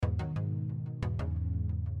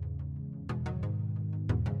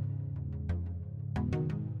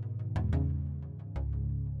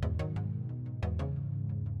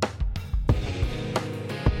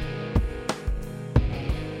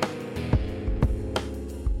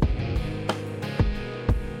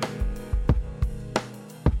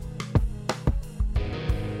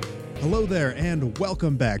Hello there, and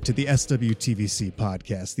welcome back to the SWTVC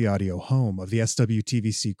podcast, the audio home of the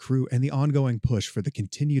SWTVC crew and the ongoing push for the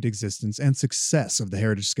continued existence and success of the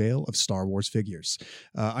heritage scale of Star Wars figures.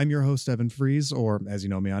 I'm your host, Evan Fries, or as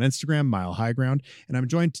you know me on Instagram, Mile High Ground, and I'm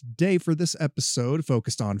joined today for this episode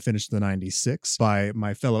focused on Finish the 96 by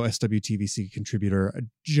my fellow SWTVC contributor,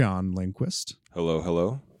 John Lindquist. Hello,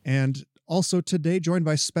 hello. And also today joined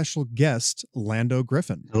by special guest, Lando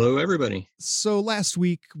Griffin. Hello, everybody. So last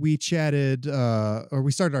week we chatted,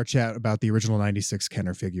 we started our chat about the original 96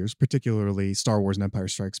 Kenner figures, particularly Star Wars and Empire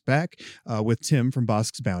Strikes Back, with Tim from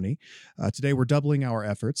Bosk's Bounty. Today we're doubling our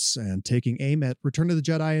efforts and taking aim at Return of the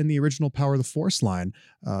Jedi and the original Power of the Force line.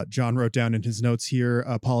 John wrote down in his notes here,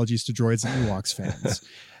 apologies to droids and Ewoks fans.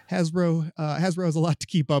 Hasbro has a lot to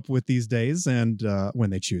keep up with these days, and when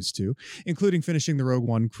they choose to, including finishing the Rogue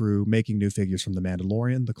One crew, making new figures from The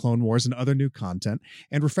Mandalorian, The Clone Wars, and other new content,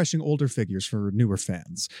 and refreshing older figures for newer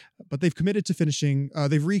fans. But they've recommitted to finishing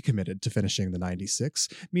the 96,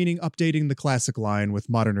 meaning updating the classic line with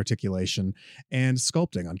modern articulation and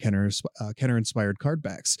sculpting on Kenner-inspired card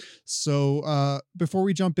backs. So before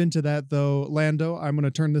we jump into that, though, Lando, I'm going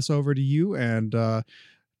to turn this over to you, and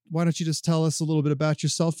why don't you just tell us a little bit about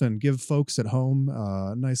yourself and give folks at home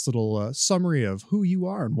a nice little summary of who you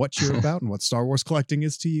are and what you're about and what Star Wars collecting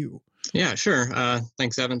is to you. Yeah, sure.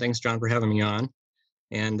 Thanks, Evan. Thanks, John, for having me on.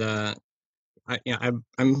 And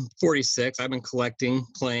I'm 46. I've been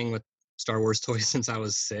playing with Star Wars toys since I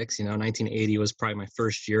was 6. 1980 was probably my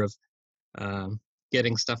first year of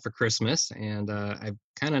getting stuff for Christmas, and I've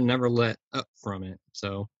kind of never let up from it.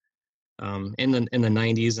 So in the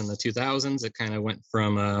 90s and the 2000s, it kind of went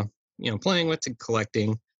from playing with to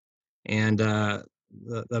collecting, and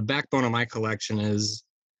the backbone of my collection is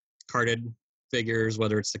carded figures,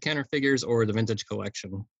 whether it's the Kenner figures or the vintage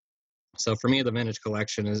collection. So for me, the vintage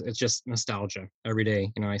collection it's just nostalgia every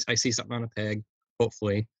day. I see something on a peg,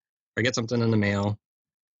 hopefully, or I get something in the mail.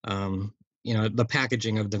 The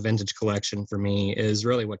packaging of the vintage collection for me is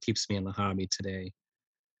really what keeps me in the hobby today.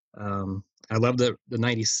 I love the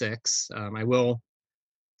 96. I will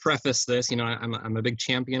preface this, I'm a big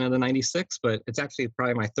champion of the 96, but it's actually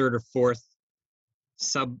probably my third or fourth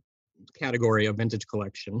subcategory of vintage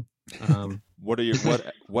collection.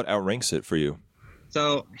 What outranks it for you?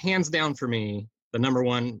 So hands down for me, the number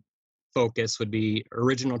one focus would be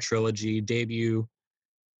original trilogy, debut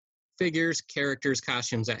figures, characters,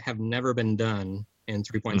 costumes that have never been done in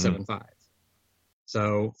 3.75. Mm-hmm.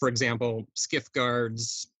 So, for example, Skiff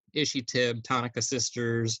Guards, Ishi Tib, Tonica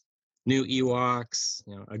Sisters, new Ewoks,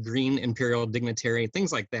 a green Imperial dignitary,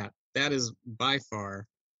 things like that. That is by far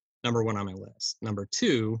number one on my list. Number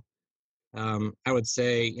two, I would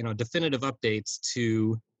say, definitive updates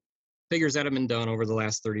to figures that have been done over the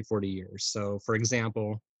last 30, 40 years. So, for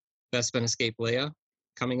example, Bespin Escape Leia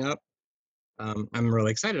coming up. I'm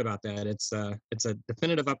really excited about that. It's a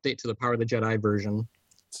definitive update to the Power of the Jedi version.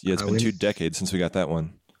 Yeah, it's been 2 decades since we got that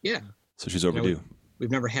one. Yeah. So she's overdue. We've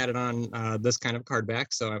never had it on this kind of card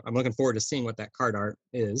back, so I'm looking forward to seeing what that card art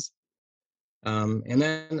is. And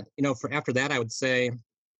then, for after that, I would say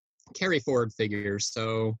carry forward figures.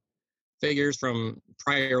 So figures from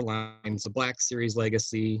prior lines, the Black Series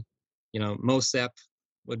Legacy, Mosep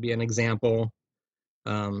would be an example.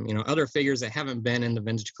 Other figures that haven't been in the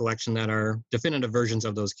vintage collection that are definitive versions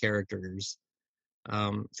of those characters.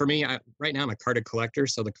 For me, right now I'm a carded collector,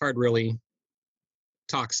 so the card really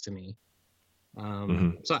talks to me.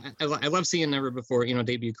 So I love seeing never before,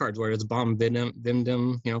 debut cards, whether it's Bomb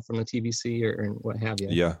Vindem, from the TVC or what have you.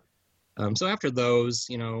 Yeah. So after those,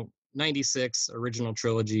 96 original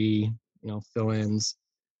trilogy, fill-ins,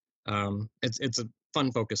 it's a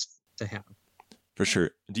fun focus to have. For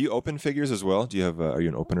sure. Do you open figures as well? Are you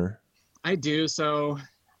an opener? I do. So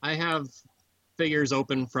I have figures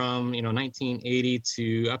open from, 1980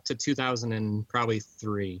 to up to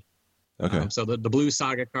 2003. Okay. So the Blue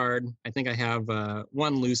Saga card, I think I have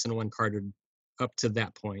one loose and one carded up to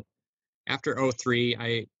that point. After 03,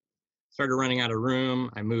 I started running out of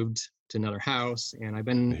room. I moved to another house, and I've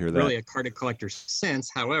been really a carded collector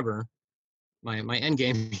since. However, my end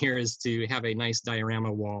game here is to have a nice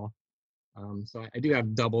diorama wall. So I do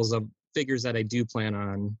have doubles of figures that I do plan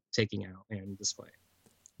on taking out and display.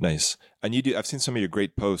 Nice. And I've seen some of your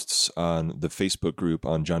great posts on the Facebook group,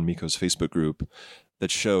 on John Miko's Facebook group, that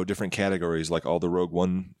show different categories, like all the Rogue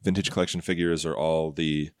One vintage collection figures or all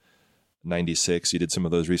the 96. You did some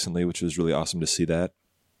of those recently, which was really awesome to see that.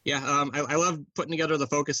 Yeah, I love putting together the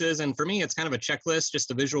focuses, and for me, it's kind of a checklist, just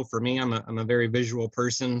a visual for me. I'm a very visual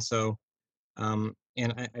person, so and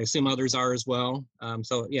I assume others are as well.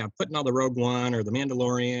 So yeah, putting all the Rogue One or the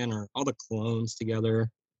Mandalorian or all the clones together.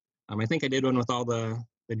 I think I did one with all the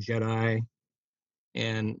the Jedi.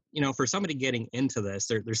 And, for somebody getting into this,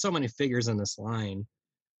 there's so many figures in this line.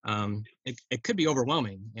 It could be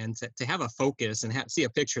overwhelming. And to have a focus and see a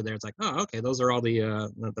picture there, it's like, oh, okay, those are all the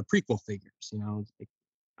prequel figures,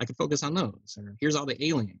 I could focus on those. Or here's all the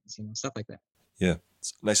aliens, stuff like that. Yeah.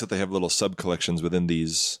 It's nice that they have little sub collections within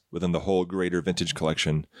the whole greater vintage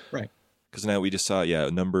collection. Right. Because now we just saw,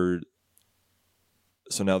 numbered.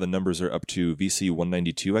 So now the numbers are up to VC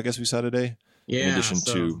 192, I guess we saw today. Yeah. In addition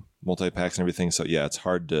to multi-packs and everything. So yeah, it's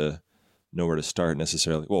hard to know where to start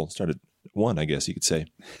necessarily. Well, start at 1, I guess you could say.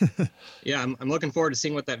 Yeah, I'm looking forward to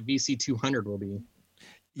seeing what that VC 200 will be.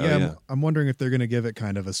 Yeah, I'm wondering if they're going to give it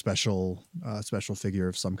kind of a special figure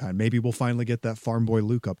of some kind. Maybe we'll finally get that Farm Boy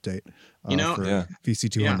Luke update. For VC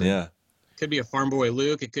 200. Yeah. It could be a Farm Boy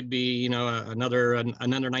Luke. It could be another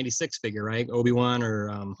 96 figure, right? Obi-Wan or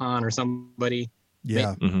Han or somebody.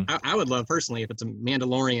 Yeah. I would love personally if it's a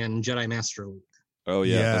Mandalorian Jedi Master Luke. Oh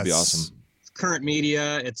yeah, that'd be awesome. Current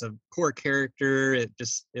media, it's a core character. I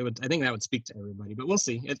think that would speak to everybody, but we'll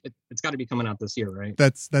see. It's got to be coming out this year, right?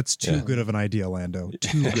 That's too good of an idea, Lando.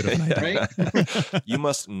 Too good of an idea. Right? You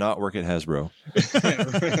must not work at Hasbro.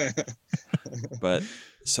 But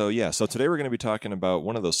so today we're going to be talking about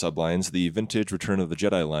one of those sublines, the vintage Return of the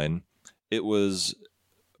Jedi line. It was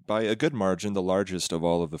by a good margin the largest of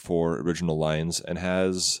all of the 4 original lines, and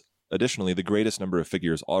has additionally the greatest number of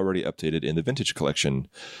figures already updated in the vintage collection,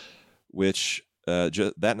 which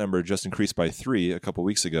that number just increased by 3 a couple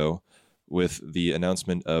weeks ago with the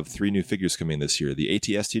announcement of 3 new figures coming this year: the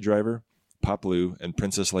AT-ST driver, Pop Blue, and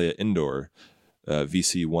Princess Leia Indoor,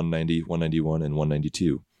 VC 190, 191, and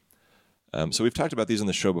 192. So we've talked about these on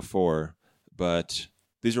the show before, but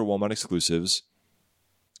these are Walmart exclusives.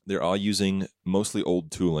 They're all using mostly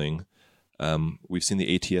old tooling. We've seen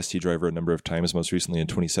the AT-ST driver a number of times, most recently in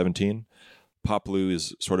 2017. Pop Blue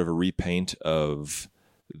is sort of a repaint of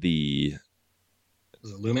the...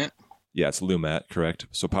 Is it Lumat? Yeah, it's Lumat, correct.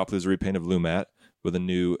 So Pop Blue is a repaint of Lumat with a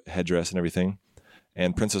new headdress and everything.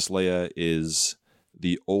 And Princess Leia is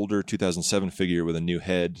the older 2007 figure with a new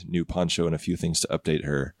head, new poncho, and a few things to update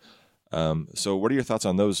her. So what are your thoughts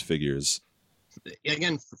on those figures?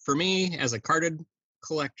 Again, for me, as a carded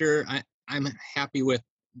collector, I'm happy with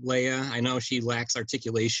Leia. I know she lacks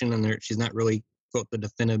articulation and she's not really, quote, the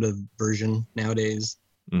definitive version nowadays.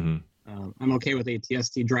 Mm-hmm. I'm okay with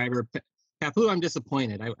AT-ST driver. Papu, I'm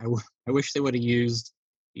disappointed. I wish they would have used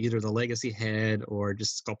either the legacy head or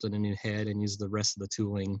just sculpted a new head and used the rest of the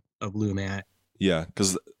tooling of Lumat. Yeah,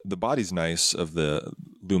 because the body's nice of the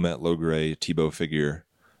Lumat Logray Tebow figure,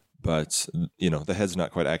 but the head's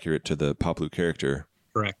not quite accurate to the Pop Blue character.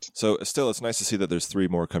 Correct. So still, it's nice to see that there's 3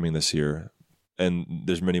 more coming this year. And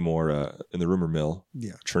there's many more in the rumor mill,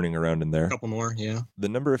 churning around in there. A couple more, yeah. The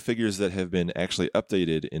number of figures that have been actually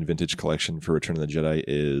updated in Vintage Collection for Return of the Jedi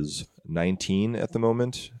is 19 at the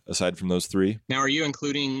moment, aside from those 3. Now, are you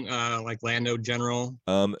including like Lando General?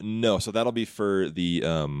 No, so that'll be for the...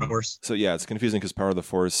 Force. So yeah, it's confusing because Power of the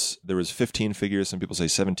Force, there was 15 figures. Some people say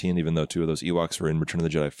 17, even though 2 of those Ewoks were in Return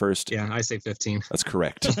of the Jedi first. Yeah, I say 15. That's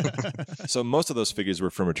correct. So most of those figures were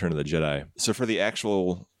from Return of the Jedi. So for the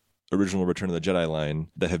actual... original Return of the Jedi line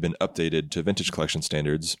that have been updated to Vintage Collection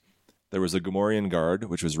standards, there was the Gamorrean Guard,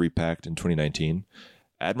 which was repacked in 2019,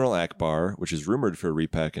 Admiral Akbar, which is rumored for a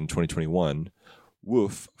repack in 2021,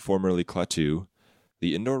 Woof, formerly Klaatu,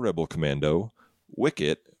 the Indoor Rebel Commando,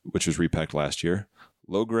 Wicket, which was repacked last year,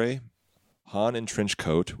 Logray, Han in Trench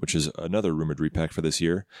Coat, which is another rumored repack for this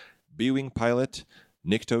year, B-Wing Pilot,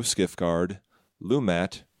 Nikto Skiff Guard,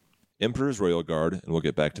 Lumat, Emperor's Royal Guard, and we'll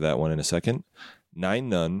get back to that one in a second, Nine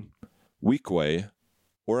Nun, Weequay,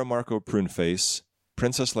 Oramarco Pruneface,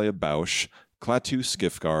 Princess Leia Bausch, Klaatu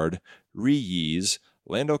Skiff Guard, Ree-Yeez,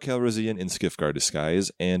 Lando Calrissian in Skiff Guard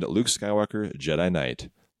disguise, and Luke Skywalker Jedi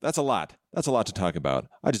Knight. That's a lot. That's a lot to talk about.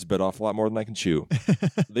 I just bit off a lot more than I can chew.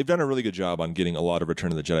 They've done a really good job on getting a lot of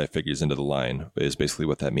Return of the Jedi figures into the line, is basically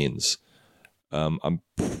what that means. I'm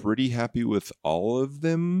pretty happy with all of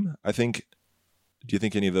them. Do you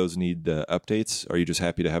think any of those need updates? Are you just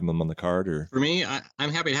happy to have them on the card? Or for me,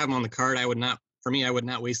 I'm happy to have them on the card. I would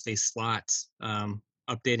not waste a slot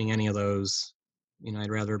updating any of those.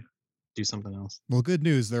 I'd rather do something else. Well, good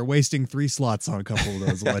news. They're wasting 3 slots on a couple of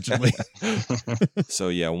those, allegedly. So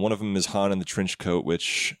yeah, one of them is Han in the Trench Coat,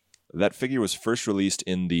 which that figure was first released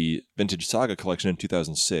in the Vintage Saga collection in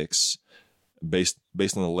 2006, based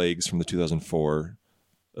on the legs from the 2004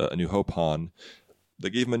 A New Hope Han. They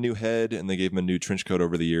gave him a new head, and they gave him a new trench coat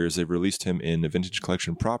over the years. They've released him in a Vintage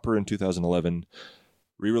Collection proper in 2011,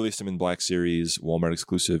 re-released him in Black Series, Walmart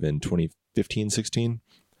exclusive in 2015,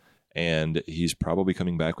 and he's probably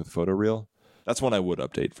coming back with photo reel. That's one I would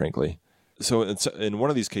update, frankly. So in one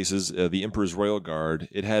of these cases, the Emperor's Royal Guard,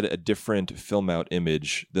 it had a different film out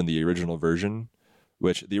image than the original version,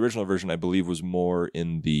 which the original version, I believe, was more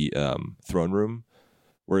in the throne room,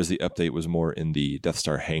 whereas the update was more in the Death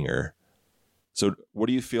Star hangar. So what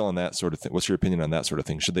do you feel on that sort of thing? What's your opinion on that sort of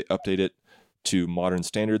thing? Should they update it to modern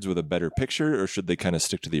standards with a better picture, or should they kind of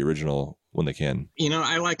stick to the original when they can?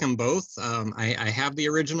 I like them both. I have the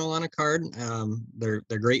original on a card. They're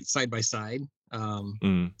great side by side.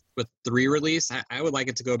 With the re-release, I would like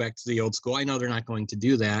it to go back to the old school. I know they're not going to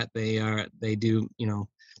do that. They do,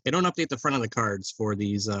 they don't update the front of the cards for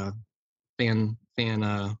these fan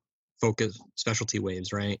focus specialty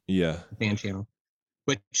waves, right? Yeah. Fan channel,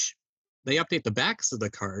 which they update the backs of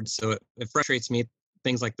the cards, so it frustrates me.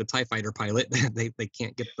 Things like the TIE Fighter pilot, they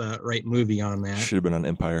can't get the right movie on that. Should have been on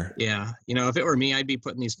Empire. Yeah. If it were me, I'd be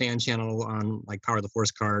putting these fan channel on like Power of the Force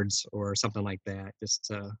cards or something like that, just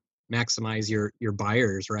to maximize your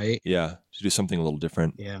buyers, right? Yeah, to do something a little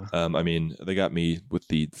different. Yeah. I mean, they got me with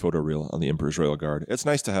the photo reel on the Emperor's Royal Guard. It's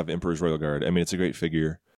nice to have Emperor's Royal Guard. I mean, it's a great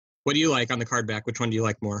figure. What do you like on the card back? Which one do you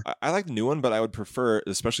like more? I like the new one, but I would prefer,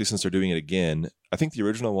 especially since they're doing it again. I think the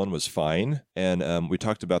original one was fine, and we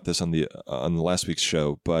talked about this on the last week's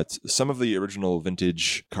show. But some of the original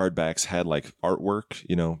vintage card backs had like artwork,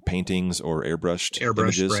 paintings or airbrushed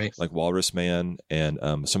images, right. like Walrus Man, and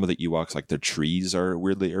some of the Ewoks, like their trees are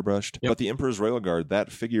weirdly airbrushed. Yep. But the Emperor's Royal Guard,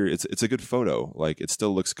 that figure, it's a good photo. Like it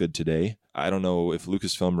still looks good today. I don't know if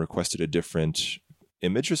Lucasfilm requested a different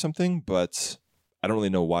image or something, but I don't really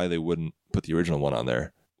know why they wouldn't put the original one on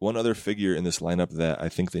there. One other figure in this lineup that I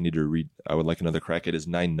think they need to read, I would like another crack at, is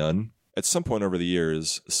Nine Nun. At some point over the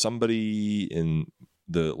years, somebody in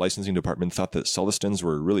the licensing department thought that Celestins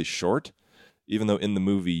were really short, even though in the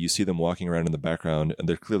movie you see them walking around in the background and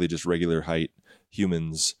they're clearly just regular height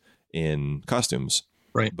humans in costumes.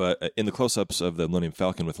 Right. But in the close-ups of the Millennium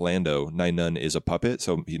Falcon with Lando, Nine Nun is a puppet,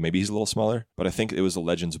 so maybe he's a little smaller. But I think it was a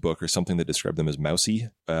Legends book or something that described them as mousy.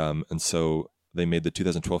 And so they made the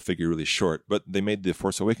 2012 figure really short, but they made the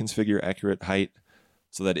Force Awakens figure accurate height.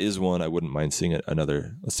 So that is one I wouldn't mind seeing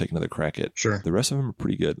let's take another crack at. Sure. The rest of them are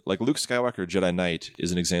pretty good. Like Luke Skywalker Jedi Knight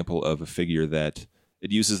is an example of a figure that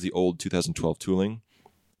it uses the old 2012 tooling,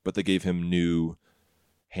 but they gave him new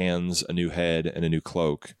hands, a new head, and a new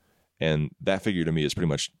cloak. And that figure to me is pretty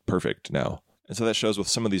much perfect now. And so that shows with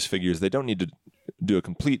some of these figures, they don't need to do a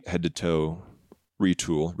complete head-to-toe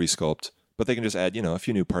retool, resculpt, but they can just add, a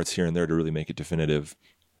few new parts here and there to really make it definitive,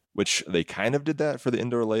 which they kind of did that for the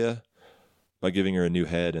Endor Leia by giving her a new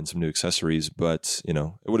head and some new accessories. But, it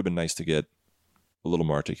would have been nice to get a little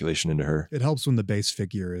more articulation into her. It helps when the base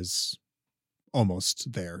figure is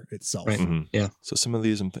almost there itself. Right. Mm-hmm. Yeah. So some of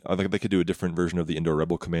these, I think they could do a different version of the Endor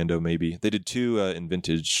Rebel Commando, maybe. They did two in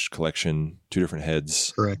Vintage Collection, two different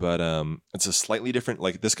heads. Correct. But it's a slightly different,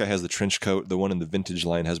 like this guy has the trench coat. The one in the Vintage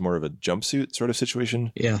line has more of a jumpsuit sort of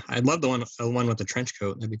situation. Yeah. I'd love the one with the trench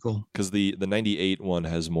coat. That'd be cool. Because the 98 one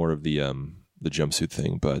has more of the jumpsuit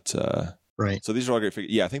thing. But right. So these are all great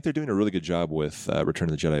figures. Yeah, I think they're doing a really good job with Return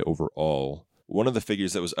of the Jedi overall. One of the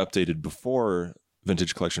figures that was updated before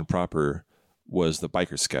Vintage Collection proper was the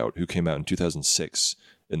Biker Scout, who came out in 2006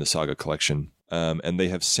 in the Saga collection. And they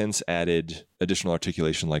have since added additional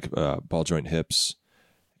articulation like ball joint hips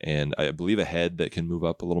and I believe a head that can move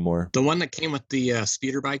up a little more. The one that came with the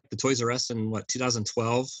speeder bike, the Toys R Us in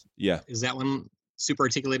 2012? Yeah. Is that one super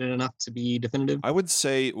articulated enough to be definitive? I would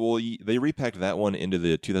say, they repacked that one into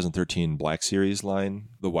the 2013 Black Series line,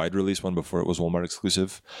 the wide release one before it was Walmart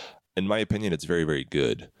exclusive. In my opinion, it's very, very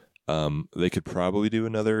good. They could probably do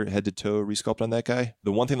another head-to-toe resculpt on that guy.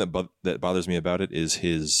 The one thing that bothers me about it is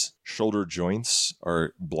his shoulder joints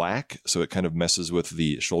are black, so it kind of messes with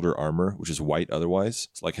the shoulder armor, which is white otherwise.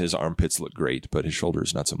 It's like his armpits look great, but his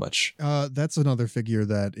shoulders not so much. That's another figure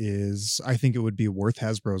that is, I think it would be worth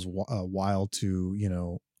Hasbro's while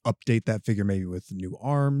to, update that figure maybe with new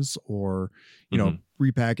arms or,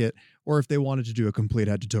 repack it. Or if they wanted to do a complete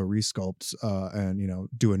head-to-toe resculpt and,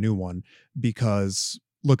 do a new one, because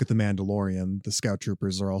look at the Mandalorian. The Scout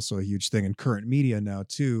Troopers are also a huge thing in current media now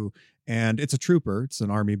too. And it's a trooper. It's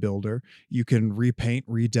an army builder. You can repaint,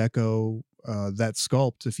 redeco that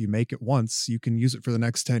sculpt. If you make it once, you can use it for the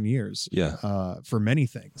next 10 years. Yeah. For many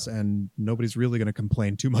things. And nobody's really going to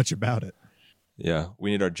complain too much about it. Yeah.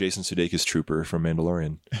 We need our Jason Sudeikis trooper from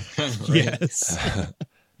Mandalorian. Yes.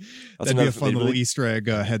 That'd be a fun little Easter egg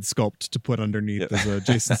head sculpt to put underneath as a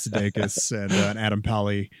Jason Sudeikis and an Adam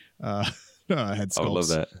Pally head sculpts. I would love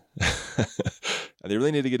that. They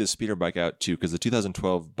really need to get his speeder bike out too, because the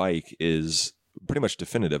 2012 bike is pretty much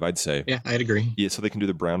definitive, I'd say. Yeah, I'd agree. Yeah, so they can do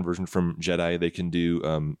the brown version from Jedi. They can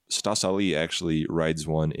do Stas Ali actually rides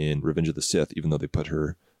one in Revenge of the Sith, even though they put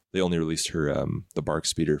her They only released her the bark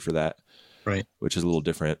speeder for that, Right. which is a little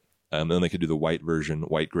different. And then they could do the white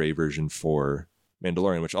gray version for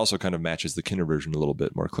Mandalorian, which also kind of matches the Kinder version a little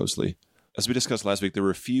bit more closely. As we discussed last week, there were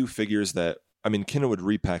a few figures that, I mean, Kinder would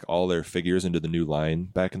repack all their figures into the new line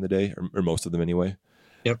back in the day, or most of them anyway.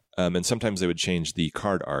 Yep. And sometimes they would change the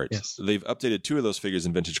card art. Yes. They've updated 2 of those figures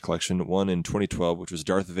in Vintage Collection, one in 2012, which was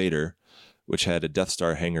Darth Vader, which had a Death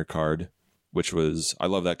Star hanger card, which was, I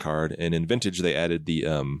love that card. And in Vintage, they added the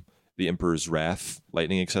Emperor's Wrath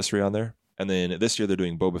lightning accessory on there. And then this year, they're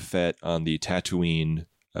doing Boba Fett on the Tatooine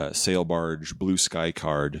sail barge blue sky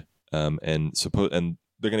card. And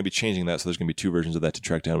they're going to be changing that, so there's going to be 2 versions of that to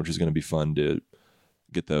track down, which is going to be fun to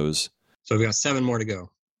get those. So we've got 7 more to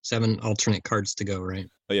go. 7 alternate cards to go, right?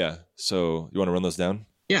 Oh, yeah. So you want to run those down?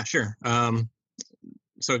 Yeah, sure.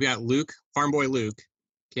 So we've got Luke, Farm Boy Luke,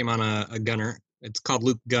 came on a gunner. It's called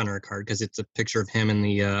Luke Gunner card because it's a picture of him in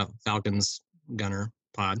the Falcon's gunner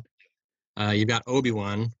pod. You've got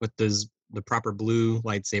Obi-Wan with the proper blue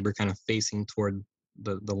lightsaber kind of facing toward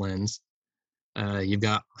the lens. You've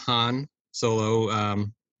got Han Solo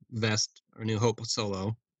vest, or New Hope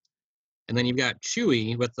Solo. And then you've got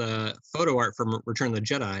Chewie with the photo art from Return of the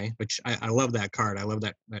Jedi, which I love that card. I love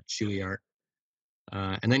that Chewie art.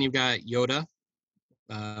 And then you've got Yoda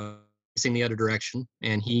facing the other direction,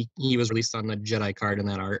 and he was released on the Jedi card in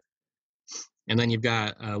that art. And then you've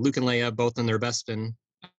got Luke and Leia both in their Bespin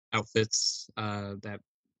outfits. That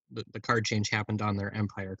the card change happened on their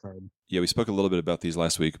Empire card. Yeah, we spoke a little bit about these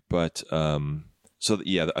last week, but I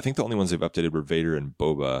think the only ones they've updated were Vader and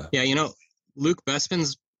Boba. Yeah, you know, Luke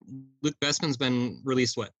Bespin's been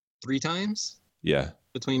released 3 times? Yeah.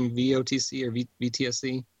 Between VOTC or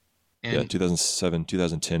VTSC. And 2007,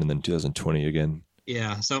 2010, and then 2020 again.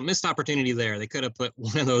 Yeah, so missed opportunity there. They could have put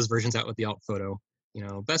one of those versions out with the alt photo. You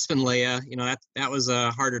know, Bespin Leia, you know, that was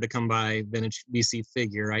a harder to come by vintage VC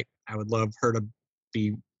figure. I would love her to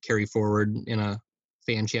be carry forward in a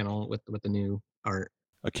fan channel with the new art.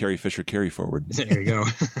 A Carrie Fisher carry forward. There you go.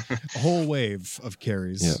 A whole wave of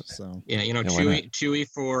carries. Yeah. So yeah, you know, Chewie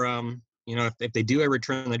for you know, if they do a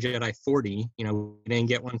Return of the Jedi 40, you know, we didn't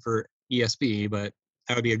get one for ESB, but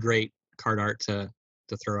that would be a great card art to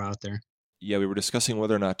throw out there. Yeah, we were discussing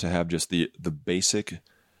whether or not to have just the basic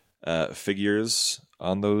figures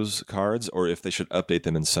on those cards, or if they should update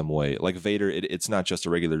them in some way. Like Vader, it's not just a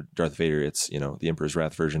regular Darth Vader. It's, you know, the Emperor's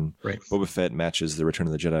Wrath version. Right. Boba Fett matches the Return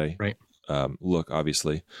of the Jedi. Right. Look,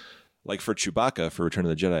 obviously. Like for Chewbacca, for Return of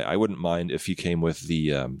the Jedi, I wouldn't mind if he came with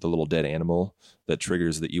the little dead animal that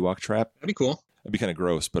triggers the Ewok trap. That'd be cool. It'd be kind of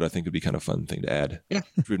gross, but I think it'd be kind of fun thing to add. Yeah.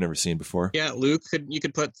 Which we've never seen before. Yeah, Luke, you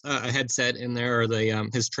could put a headset in there, or the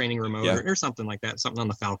his training remote, or something like that, something on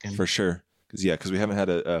the Falcon. For sure. Because we haven't had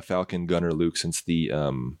a Falcon Gunner Luke since the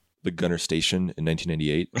Gunner Station in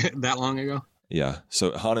 1998. That long ago? Yeah.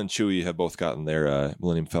 So Han and Chewie have both gotten their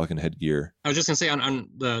Millennium Falcon headgear. I was just going to say, on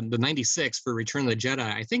the 96 for Return of the Jedi,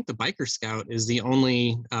 I think the Biker Scout is the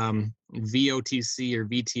only VOTC or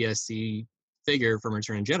VTSC figure from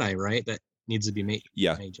Return of the Jedi, right? That needs to be made.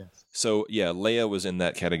 Yeah. Made, Jeff. So, yeah, Leia was in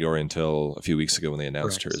that category until a few weeks ago when they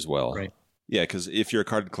announced her as well. Right. Yeah, because if you're a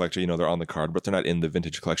card collector, you know, they're on the card, but they're not in the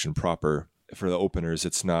vintage collection proper. For the openers,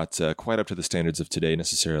 it's not quite up to the standards of today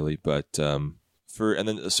necessarily, but for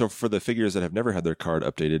the figures that have never had their card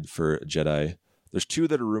updated for Jedi, there's 2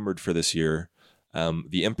 that are rumored for this year.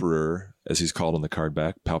 The Emperor, as he's called on the card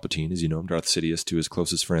back, Palpatine, as you know him, Darth Sidious, to his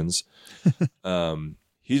closest friends.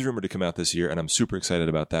 He's rumored to come out this year, and I'm super excited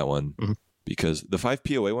about that one because the 5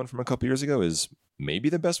 POA one from a couple years ago is maybe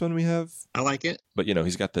the best one we have. I like it. But, you know,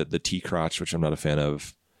 he's got the T crotch, which I'm not a fan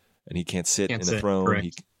of, and he can't sit in the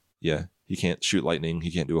throne. He can't shoot lightning. He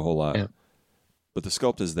can't do a whole lot. Yeah. But the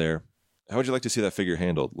sculpt is there. How would you like to see that figure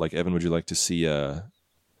handled? Like, Evan, would you like to see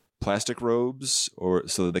plastic robes, or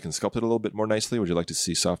so that they can sculpt it a little bit more nicely? Would you like to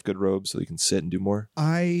see soft good robes so they can sit and do more?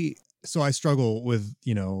 I struggle with,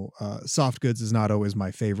 you know, soft goods is not always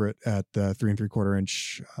my favorite at the 3 3/4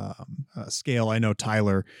 inch scale. I know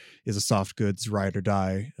Tyler is a soft goods ride or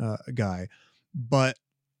die guy, but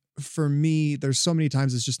for me, there's so many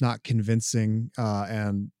times it's just not convincing.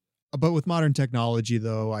 But with modern technology,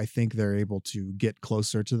 though, I think they're able to get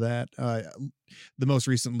closer to that. The most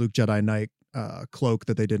recent Luke Jedi Knight cloak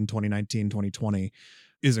that they did in 2019, 2020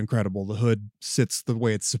 is incredible. The hood sits the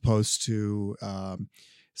way it's supposed to.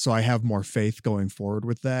 So I have more faith going forward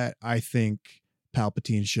with that. I think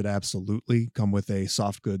Palpatine should absolutely come with a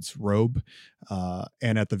soft goods robe,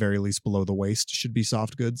 and at the very least below the waist should be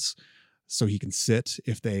soft goods. so he can sit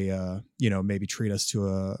if they, maybe treat us to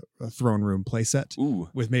a throne room playset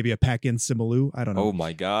with maybe a pack-in Simaloo. I don't know. Oh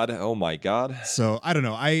my God. So I don't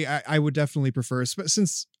know. I would definitely prefer,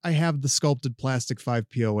 since I have the sculpted plastic 5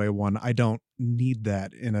 POA one, I don't need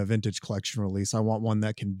that in a vintage collection release. I want one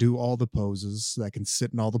that can do all the poses, that can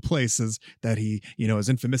sit in all the places that he, is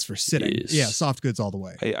infamous for sitting. Yes. Yeah, soft goods all the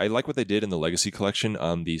way. I like what they did in the Legacy collection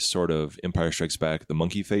on the sort of Empire Strikes Back, the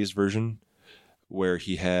monkey phase version, where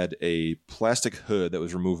he had a plastic hood that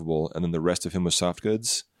was removable, and then the rest of him was soft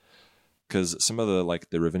goods. Because some of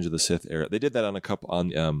the Revenge of the Sith era, they did that on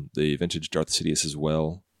the vintage Darth Sidious as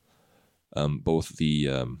well. Both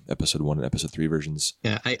the episode 1 and episode 3 versions.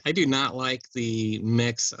 Yeah, I do not like the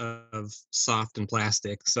mix of soft and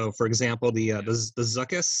plastic. So, for example, the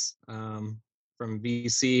Zuckuss from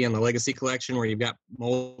VC and the Legacy collection, where you've got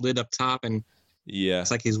molded up top, and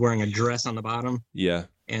it's like he's wearing a dress on the bottom. Yeah.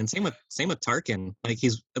 And same with Tarkin. Like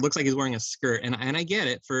it looks like he's wearing a skirt, and I get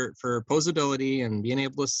it for posability and being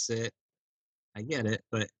able to sit. I get it,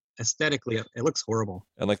 but aesthetically, it looks horrible.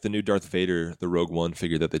 And like the new Darth Vader, the Rogue One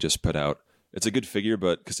figure that they just put out, it's a good figure,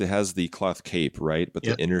 but because it has the cloth cape, right? But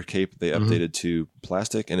the inner cape they updated to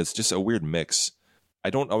plastic, and it's just a weird mix.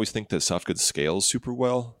 I don't always think that soft goods scales super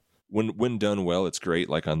well. When done well, it's great,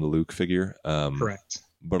 like on the Luke figure. Correct.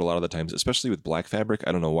 But a lot of the times, especially with black fabric,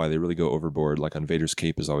 I don't know why they really go overboard. Like on Vader's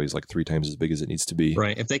cape is always like 3 times as big as it needs to be.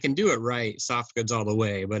 Right. If they can do it right, soft goods all the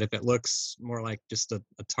way. But if it looks more like just a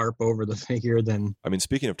tarp over the figure, then... I mean,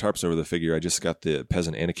 speaking of tarps over the figure, I just got the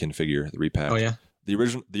Peasant Anakin figure, the repack. Oh, yeah? The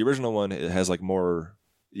original one, it has like more...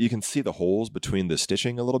 You can see the holes between the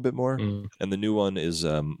stitching a little bit more. And the new one is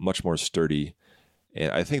much more sturdy.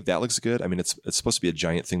 And I think that looks good. I mean, it's supposed to be a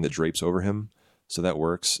giant thing that drapes over him. So that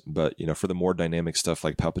works, but for the more dynamic stuff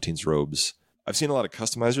like Palpatine's robes, I've seen a lot of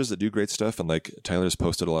customizers that do great stuff, and like Tyler's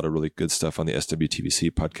posted a lot of really good stuff on the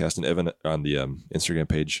SWTVC podcast, and Evan on the Instagram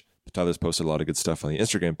page. Tyler's posted a lot of good stuff on the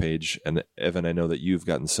Instagram page, and Evan, I know that you've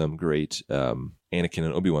gotten some great Anakin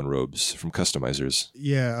and Obi-Wan robes from customizers.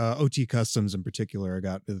 Yeah, OT Customs in particular. I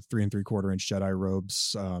got the 3 3/4-inch Jedi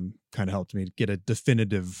robes. Kind of helped me get a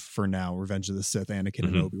definitive, for now, Revenge of the Sith Anakin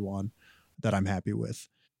and Obi-Wan that I'm happy with.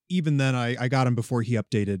 Even then, I got him before he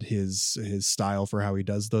updated his style for how he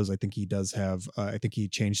does those. I think he does have. I think he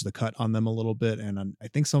changed the cut on them a little bit, and I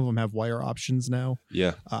think some of them have wire options now.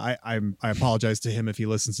 Yeah. I apologize to him if he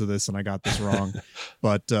listens to this and I got this wrong,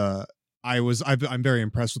 but I'm very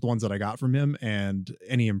impressed with the ones that I got from him, and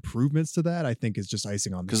any improvements to that I think is just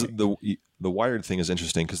icing on the cake. Because the wired thing is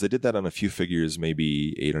interesting because they did that on a few figures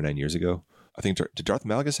maybe 8 or 9 years ago. I think did Darth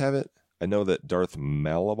Malgus have it? I know that Darth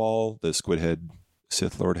Malabal, the Squidhead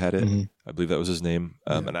Sith Lord, had it. I believe that was his name.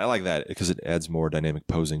 And I like that because it adds more dynamic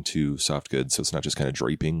posing to soft goods. So it's not just kind of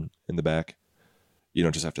draping in the back. You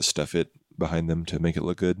don't just have to stuff it behind them to make it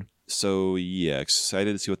look good. So yeah,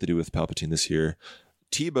 excited to see what they do with Palpatine this year.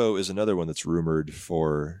 Tebow is another one that's rumored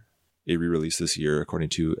for a re-release this year, according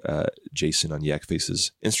to Jason on Yak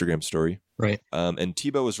Face's Instagram story. Right. And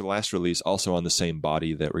Tebow was the last release also on the same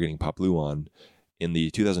body that we're getting Pop Blue on, in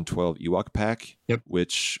the 2012 Ewok pack,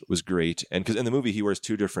 which was great. And because in the movie, he wears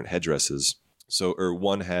 2 different headdresses. So, or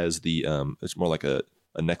one has the, it's more like a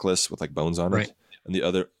necklace with like bones on it. And the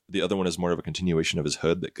other one is more of a continuation of his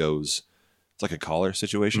hood that goes, it's like a collar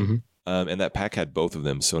situation. And that pack had both of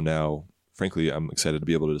them. So now, frankly, I'm excited to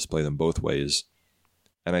be able to display them both ways.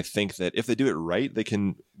 And I think that if they do it right, they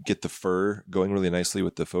can get the fur going really nicely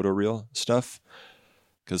with the photoreal stuff.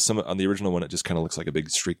 Because on the original one, it just kind of looks like a big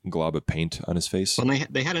streak glob of paint on his face. Well,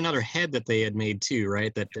 they had another head that they had made too,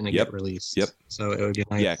 right? That didn't get released. So it would be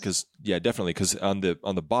nice. Definitely. Because on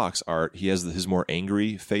the box art, he has his more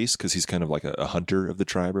angry face because he's kind of like a hunter of the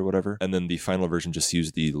tribe or whatever. And then the final version just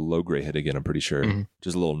used the low gray head again. I'm pretty sure,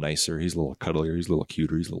 just a little nicer. He's a little cuddlier. He's a little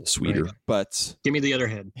cuter. He's a little sweeter. Right. But give me the other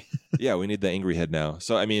head. Yeah, we need the angry head now.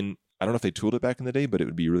 So I mean, I don't know if they tooled it back in the day, but it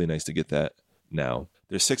would be really nice to get that now.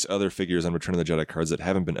 There's 6 other figures on Return of the Jedi cards that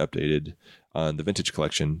haven't been updated on the Vintage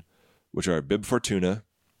Collection, which are Bib Fortuna,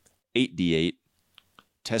 8D8,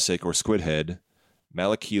 Tessic or Squidhead,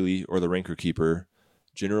 Malakili or the Rancor Keeper,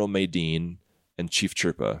 General Maydeen, and Chief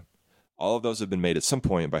Chirpa. All of those have been made at some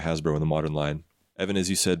point by Hasbro in the modern line. Evan, as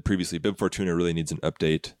you said previously, Bib Fortuna really needs an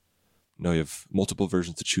update. Now you have multiple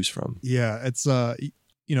versions to choose from. Yeah, it's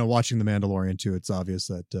watching The Mandalorian too, it's obvious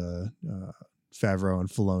that Favreau and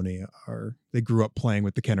Filoni they grew up playing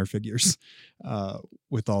with the Kenner figures,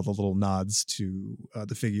 with all the little nods to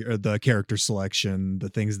the character selection, the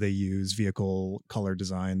things they use, vehicle color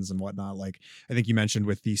designs and whatnot. Like I think you mentioned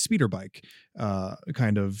with the speeder bike,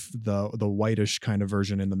 kind of the whitish kind of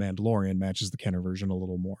version in The Mandalorian matches the Kenner version a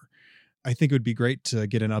little more. I think it would be great to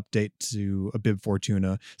get an update to a Bib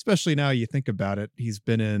Fortuna, especially now you think about it. He's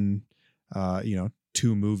been in,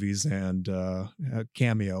 2 movies and a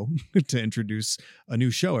cameo to introduce a new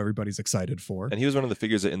show everybody's excited for. And he was one of the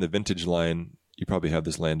figures that in the vintage line, you probably have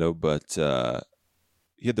this, Lando, but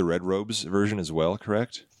he had the Red Robes version as well,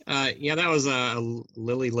 correct? Yeah, that was a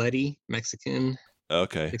Lily Letty Mexican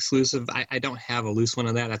exclusive. I don't have a loose one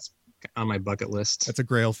of that. That's on my bucket list. That's a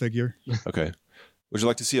Grail figure. Okay. Would you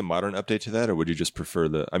like to see a modern update to that, or would you just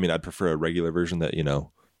prefer I'd prefer a regular version that,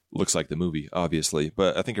 looks like the movie, obviously.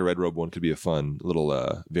 But I think a Red Robe one could be a fun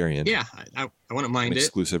little variant. Yeah, I wouldn't mind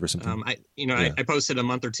exclusive or something. I posted a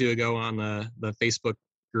month or two ago on the Facebook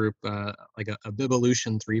group like a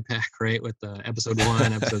Bivolution 3-pack, right, with episode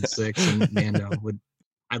 1, episode 6, and Mando.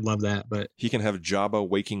 I'd love that, but he can have Jabba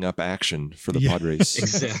waking up action for the pod race.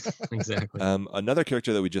 Exactly. Another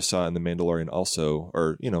character that we just saw in The Mandalorian also,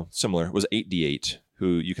 or, similar, was 8D8,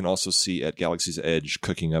 who you can also see at Galaxy's Edge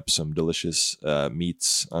cooking up some delicious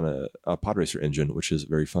meats on a pod racer engine, which is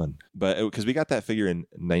very fun. But because we got that figure in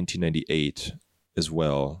 1998 as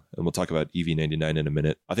well, and we'll talk about EV99 in a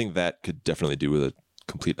minute. I think that could definitely do with a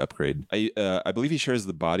complete upgrade. I believe he shares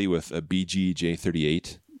the body with a BG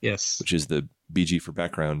J38. Yes. Which is the BG for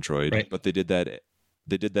background droid. Right. But they did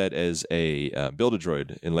that as a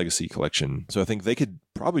Build-A-Droid in Legacy Collection. So I think they could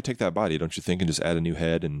probably take that body, don't you think, and just add a new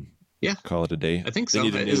head and call it a day. I think so.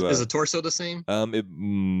 Is the torso the same? It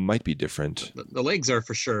might be different. The legs are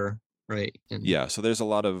for sure, right? And so there's a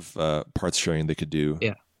lot of parts sharing they could do.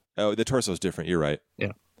 Yeah. Oh, the torso is different. You're right.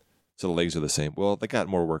 Yeah. So the legs are the same. Well, they got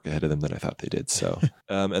more work ahead of them than I thought they did. So,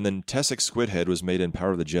 and then Tessic Squidhead was made in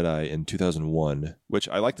Power of the Jedi in 2001, which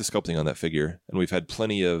I like the sculpting on that figure. And we've had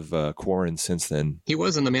plenty of Quarren since then. He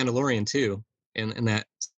was in The Mandalorian too, in that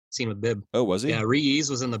scene with Bib. Oh, was he? Yeah, Reese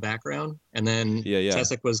was in the background, and then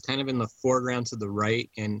Tessic was kind of in the foreground to the right,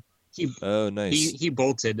 and he. Oh, nice. He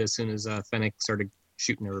bolted as soon as Fennec started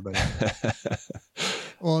shooting everybody.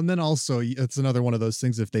 Well, and then also it's another one of those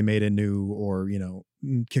things, if they made a new or,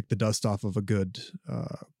 kick the dust off of a good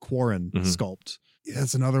Quarren sculpt,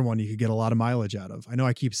 that's another one you could get a lot of mileage out of. I know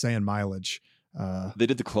I keep saying mileage. They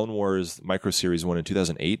did the Clone Wars micro series one in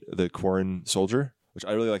 2008, the Quarren soldier, which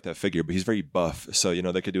I really like that figure, but he's very buff. So,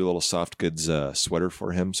 they could do a little soft goods sweater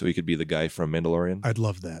for him. So he could be the guy from Mandalorian. I'd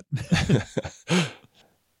love that.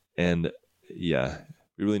 And we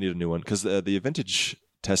really need a new one because the vintage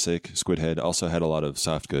Tessic Squidhead also had a lot of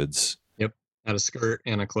soft goods. Yep, had a skirt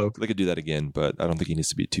and a cloak. They could do that again, but I don't think he needs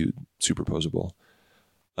to be too superposable.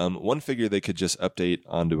 One figure they could just update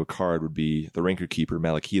onto a card would be the Rancor Keeper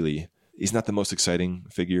Malakili. He's not the most exciting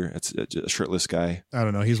figure. It's a shirtless guy. I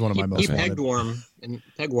don't know. He's one of my most wanted. He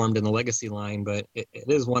peg-warmed in the Legacy line, but it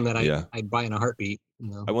is one that I'd buy in a heartbeat.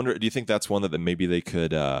 I wonder, do you think that's one that maybe they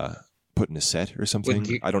could put in a set or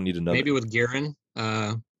something? I don't need another. Maybe with Garen.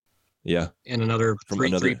 And another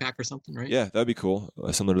three-pack or something, right? Yeah, that'd be cool.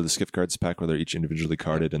 Similar to the Skiff Cards pack where they're each individually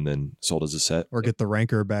carded and then sold as a set. Or get the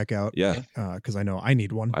Rancor back out. Yeah. Because I know I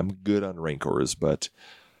need one. I'm good on Rancors, but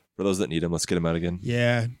for those that need them, let's get them out again.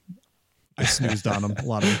 Yeah. I snoozed on them. A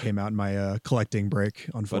lot of them came out in my collecting break,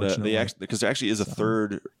 unfortunately. But because there actually is a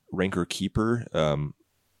third Rancor Keeper.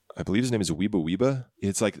 I believe his name is Weeba.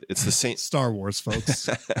 It's the same. Star Wars, folks.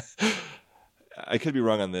 I could be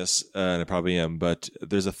wrong on this, and I probably am, but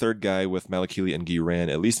there's a third guy with Malakili and Giran,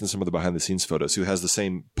 at least in some of the behind-the-scenes photos, who has the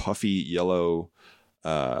same puffy yellow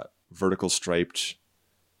vertical striped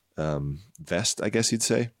vest, I guess you'd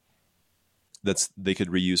say. They could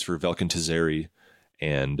reuse for Velkin Tazeri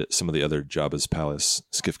and some of the other Jabba's Palace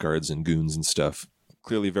skiff guards and goons and stuff.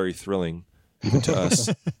 Clearly very thrilling, even to us.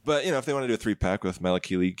 But, if they want to do a 3-pack with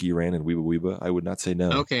Malakili, Giran, and Weeba, I would not say no.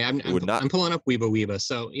 Okay, I'm pulling up Weeba.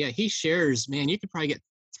 So, yeah, he shares, man, you could probably get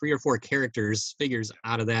 3 or 4 figures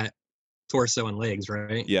out of that torso and legs,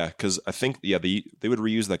 right? Yeah, because I think, they would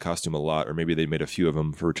reuse that costume a lot, or maybe they made a few of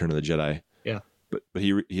them for Return of the Jedi. Yeah. But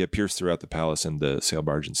he appears throughout the palace and the sail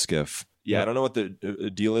barge and skiff. Yeah, I don't know what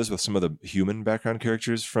the deal is with some of the human background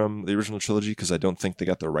characters from the original trilogy, because I don't think they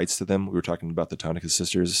got the rights to them. We were talking about the Tonica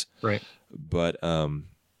sisters. Right. But some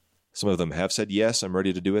of them have said, yes, I'm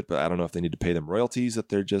ready to do it, but I don't know if they need to pay them royalties, that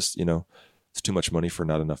they're just, it's too much money for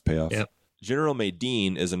not enough payoff. Yep. General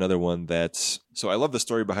Maydean is another one so I love the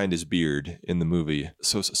story behind his beard in the movie.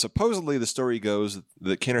 So supposedly the story goes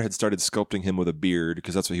that Kenner had started sculpting him with a beard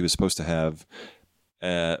because that's what he was supposed to have.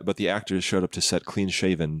 But the actors showed up to set clean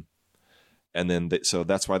shaven. And then, so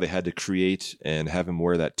that's why they had to create and have him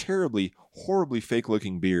wear that terribly, horribly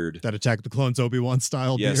fake-looking beard. That Attack of the Clones Obi-Wan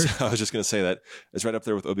style beard. Yes, I was just going to say that. It's right up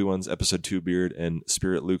there with Obi-Wan's Episode 2 beard and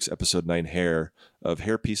Spirit Luke's Episode 9 hair, of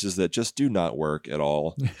hair pieces that just do not work at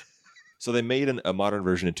all. So they made a modern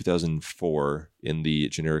version in 2004 in the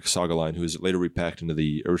generic Saga line, who was later repacked into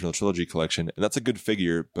the original trilogy collection. And that's a good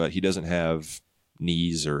figure, but he doesn't have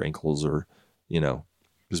knees or ankles or,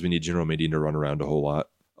 because we need General Medine to run around a whole lot.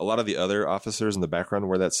 A lot of the other officers in the background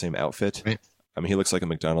wear that same outfit. Right. I mean, he looks like a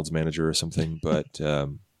McDonald's manager or something, but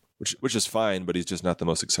which is fine, but he's just not the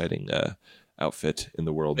most exciting outfit in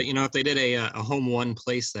the world. But, if they did a home one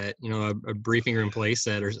play set, a briefing room play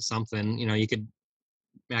set or something, you could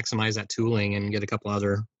maximize that tooling and get a couple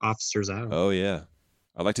other officers out. Oh, yeah.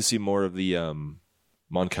 I'd like to see more of the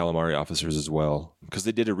Mon Calamari officers as well, because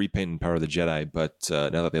they did a repaint in Power of the Jedi, but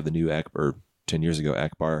now that they have the new 10 years ago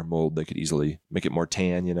Akbar mold, they could easily make it more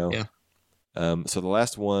tan, Yeah. So the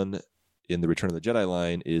last one in the Return of the Jedi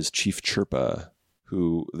line is Chief Chirpa,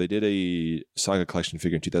 who they did a Saga collection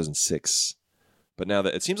figure in 2006. But now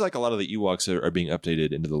that it seems like a lot of the Ewoks are being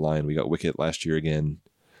updated into the line. We got Wicket last year again,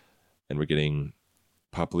 and we're getting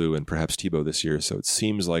Poplu and perhaps Tebow this year. So it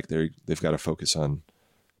seems like they've got to focus on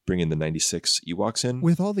bringing the 96 Ewoks in.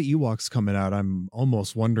 With all the Ewoks coming out, I'm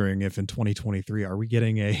almost wondering if in 2023, are we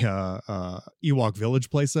getting a Ewok Village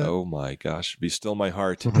playset? Oh my gosh. Be still my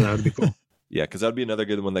heart. That would be cool. Yeah, because that would be another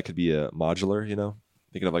good one that could be a modular,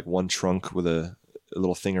 They could have like one trunk with a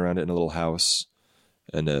little thing around it in a little house,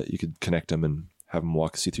 and you could connect them and have him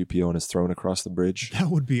walk C-3PO on his throne across the bridge. That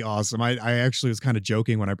would be awesome. I actually was kind of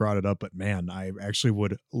joking when I brought it up, but man, I actually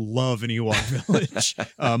would love an Ewok Village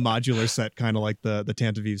modular set, kind of like the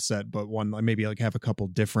Tantive set, but one maybe like have a couple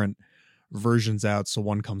different versions out. So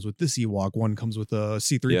one comes with this Ewok, one comes with a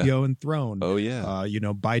C-3PO and throne. Oh yeah.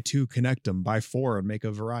 Buy two, connect them, buy four, and make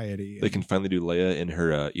a variety. They can finally do Leia in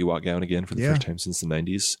her Ewok gown again for the first time since the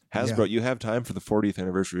 90s. Hasbro, you have time for the 40th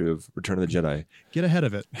anniversary of Return of the Jedi. Get ahead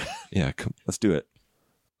of it. Yeah, let's do it.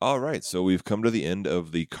 All right, so we've come to the end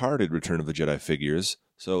of the carded Return of the Jedi figures.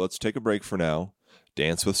 So let's take a break for now.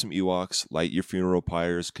 Dance with some Ewoks, light your funeral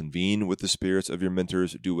pyres, convene with the spirits of your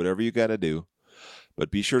mentors, do whatever you gotta do. But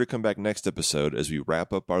be sure to come back next episode as we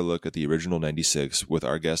wrap up our look at the original 96 with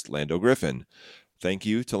our guest Lando Griffin. Thank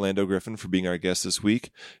you to Lando Griffin for being our guest this week.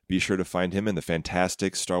 Be sure to find him in the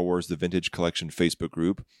fantastic Star Wars The Vintage Collection Facebook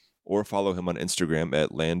group, or follow him on Instagram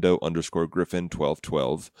at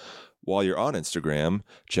Lando_Griffin1212. While you're on Instagram,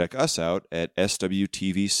 check us out at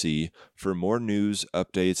SWTVC for more news,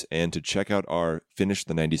 updates, and to check out our Finish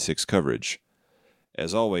the 96 coverage.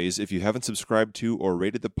 As always, if you haven't subscribed to or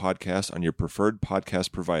rated the podcast on your preferred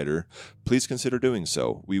podcast provider, please consider doing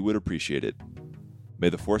so. We would appreciate it. May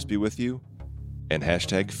the Force be with you, and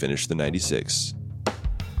 #Finish the 96.